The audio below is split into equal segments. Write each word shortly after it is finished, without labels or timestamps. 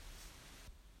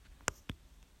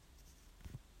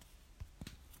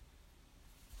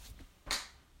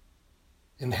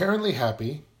Inherently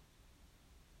Happy,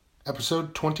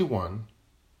 Episode 21,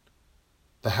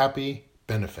 The Happy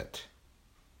Benefit.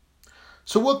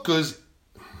 So what goes...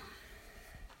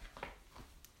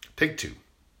 Take two.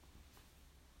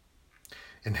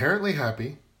 Inherently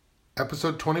Happy,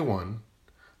 Episode 21,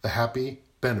 The Happy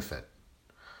Benefit.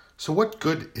 So what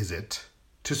good is it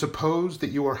to suppose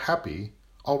that you are happy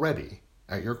already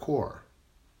at your core?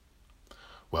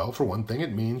 Well, for one thing,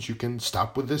 it means you can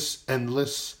stop with this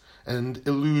endless and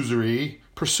illusory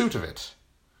pursuit of it.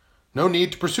 No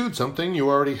need to pursue something you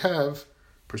already have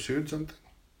pursued something.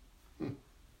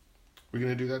 We're going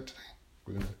to do that today?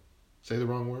 We're going to say the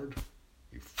wrong word?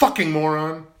 You fucking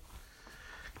moron!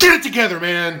 Get it together,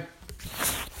 man!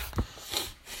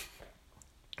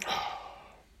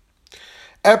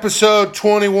 Episode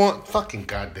 21. Fucking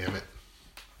goddamn it.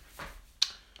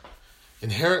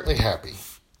 Inherently Happy.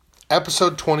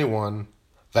 Episode 21.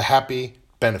 The Happy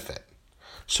Benefit.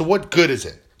 So what good is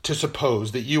it to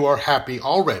suppose that you are happy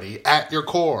already at your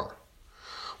core?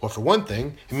 Well, for one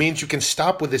thing, it means you can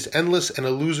stop with this endless and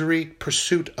illusory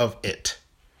pursuit of it.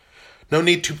 No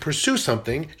need to pursue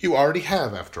something you already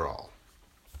have, after all.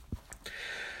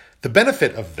 The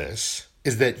benefit of this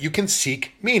is that you can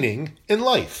seek meaning in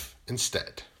life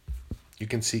instead. You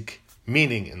can seek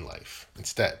meaning in life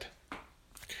instead.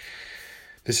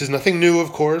 This is nothing new,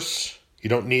 of course. You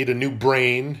don't need a new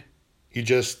brain. You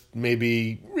just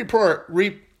maybe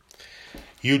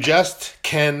you just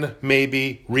can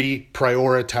maybe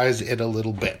reprioritize it a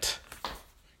little bit.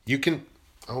 You can,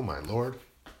 oh my Lord.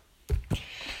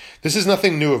 This is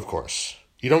nothing new, of course.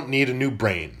 You don't need a new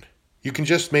brain. You can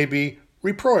just maybe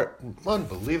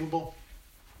unbelievable.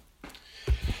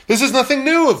 This is nothing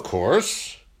new, of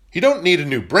course. You don't need a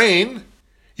new brain.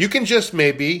 You can just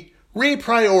maybe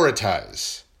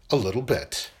reprioritize a little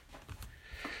bit.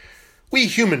 We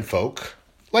human folk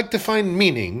like to find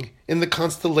meaning in the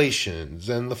constellations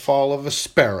and the fall of a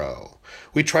sparrow.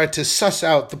 We try to suss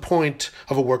out the point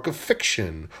of a work of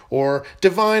fiction or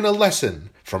divine a lesson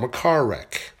from a car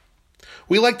wreck.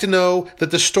 We like to know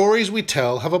that the stories we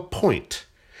tell have a point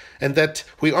and that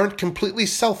we aren't completely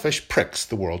selfish pricks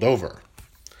the world over.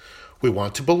 We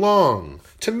want to belong,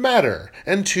 to matter,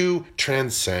 and to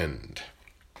transcend.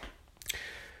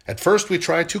 At first, we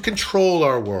try to control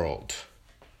our world.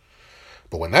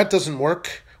 But when that doesn't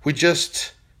work, we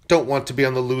just don't want to be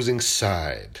on the losing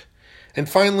side. And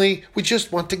finally, we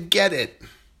just want to get it.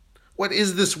 What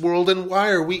is this world and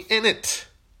why are we in it?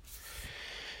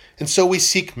 And so we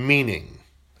seek meaning.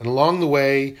 And along the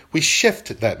way, we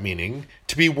shift that meaning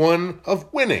to be one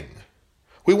of winning.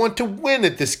 We want to win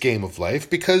at this game of life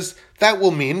because that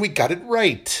will mean we got it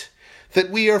right.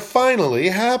 That we are finally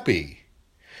happy.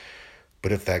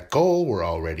 But if that goal were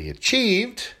already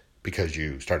achieved, because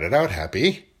you started out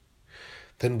happy,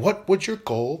 then what would your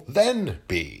goal then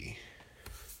be?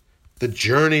 The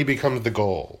journey becomes the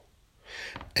goal,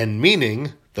 and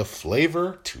meaning the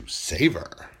flavor to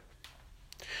savor.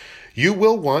 You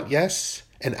will want, yes,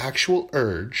 an actual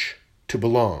urge to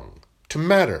belong, to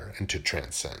matter, and to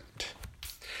transcend.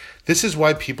 This is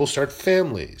why people start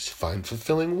families, find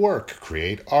fulfilling work,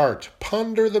 create art,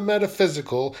 ponder the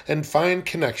metaphysical, and find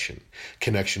connection.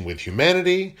 Connection with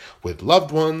humanity, with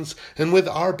loved ones, and with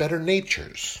our better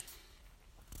natures.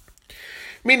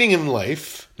 Meaning in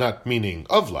life, not meaning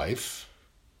of life.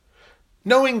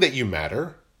 Knowing that you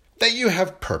matter, that you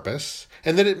have purpose,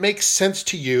 and that it makes sense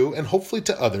to you and hopefully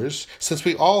to others, since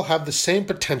we all have the same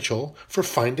potential for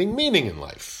finding meaning in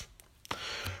life.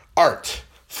 Art,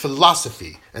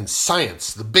 philosophy, and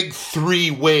science, the big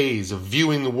three ways of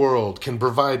viewing the world, can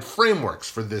provide frameworks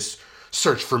for this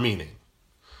search for meaning.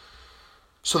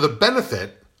 So the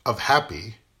benefit of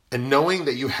happy and knowing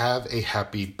that you have a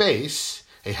happy base,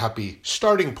 a happy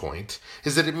starting point,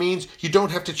 is that it means you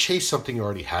don't have to chase something you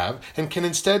already have and can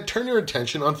instead turn your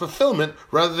attention on fulfillment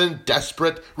rather than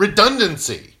desperate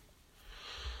redundancy.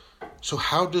 So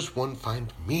how does one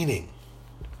find meaning?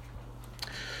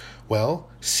 Well,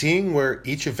 seeing where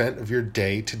each event of your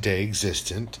day-to-day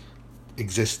existence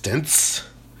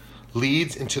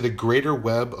leads into the greater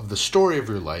web of the story of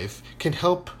your life can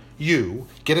help you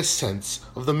get a sense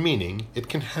of the meaning it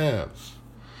can have.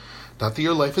 Not that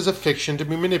your life is a fiction to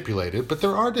be manipulated, but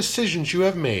there are decisions you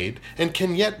have made and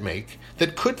can yet make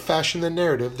that could fashion the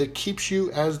narrative that keeps you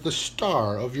as the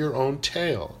star of your own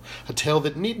tale, a tale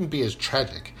that needn't be as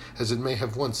tragic as it may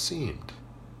have once seemed.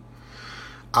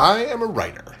 I am a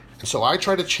writer. And so I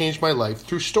try to change my life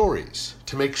through stories,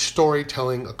 to make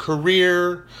storytelling a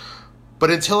career.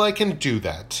 But until I can do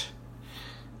that,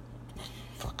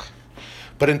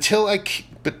 but until I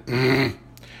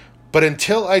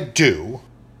do,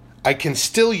 I can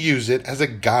still use it as a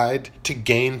guide to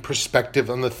gain perspective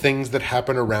on the things that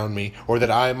happen around me or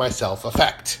that I myself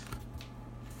affect.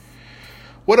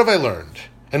 What have I learned?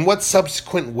 And what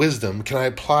subsequent wisdom can I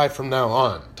apply from now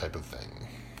on, type of thing?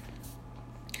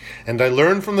 And I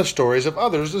learn from the stories of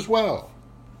others as well.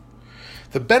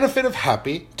 The benefit of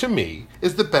happy, to me,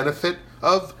 is the benefit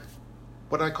of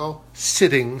what I call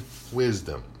sitting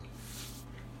wisdom.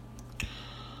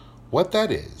 What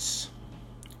that is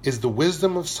the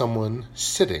wisdom of someone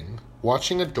sitting,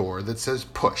 watching a door that says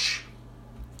push,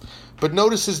 but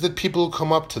notices that people who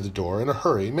come up to the door in a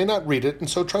hurry may not read it and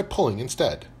so try pulling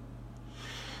instead.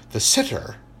 The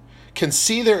sitter can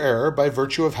see their error by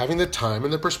virtue of having the time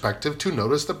and the perspective to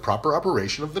notice the proper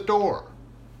operation of the door.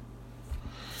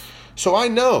 So I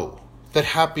know that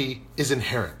happy is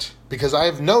inherent because I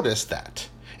have noticed that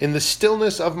in the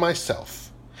stillness of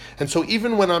myself. And so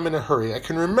even when I'm in a hurry, I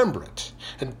can remember it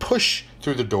and push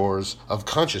through the doors of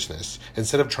consciousness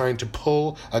instead of trying to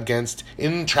pull against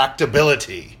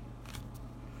intractability.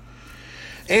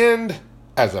 And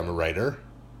as I'm a writer,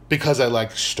 because I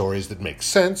like stories that make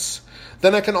sense,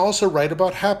 then I can also write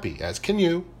about happy, as can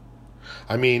you.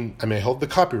 I mean, I may hold the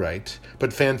copyright,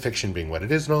 but fan fiction being what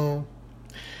it is and all.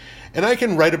 And I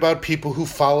can write about people who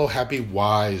follow happy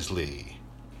wisely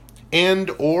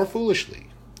and or foolishly.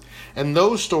 And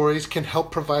those stories can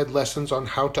help provide lessons on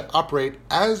how to operate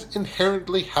as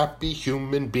inherently happy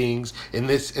human beings in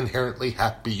this inherently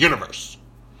happy universe.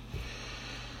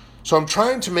 So I'm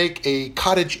trying to make a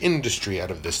cottage industry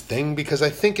out of this thing because I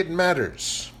think it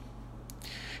matters.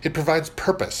 It provides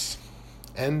purpose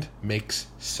and makes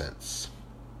sense.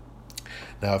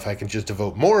 Now, if I can just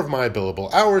devote more of my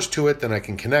billable hours to it, then I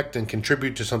can connect and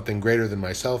contribute to something greater than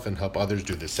myself and help others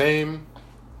do the same.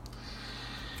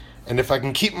 And if I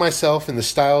can keep myself in the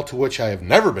style to which I have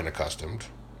never been accustomed,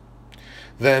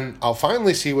 then I'll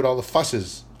finally see what all the fuss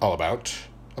is all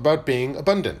about being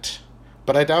abundant.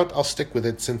 But I doubt I'll stick with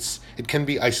it since it can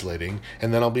be isolating,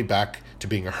 and then I'll be back to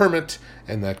being a hermit,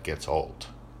 and that gets old.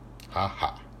 Ha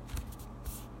ha.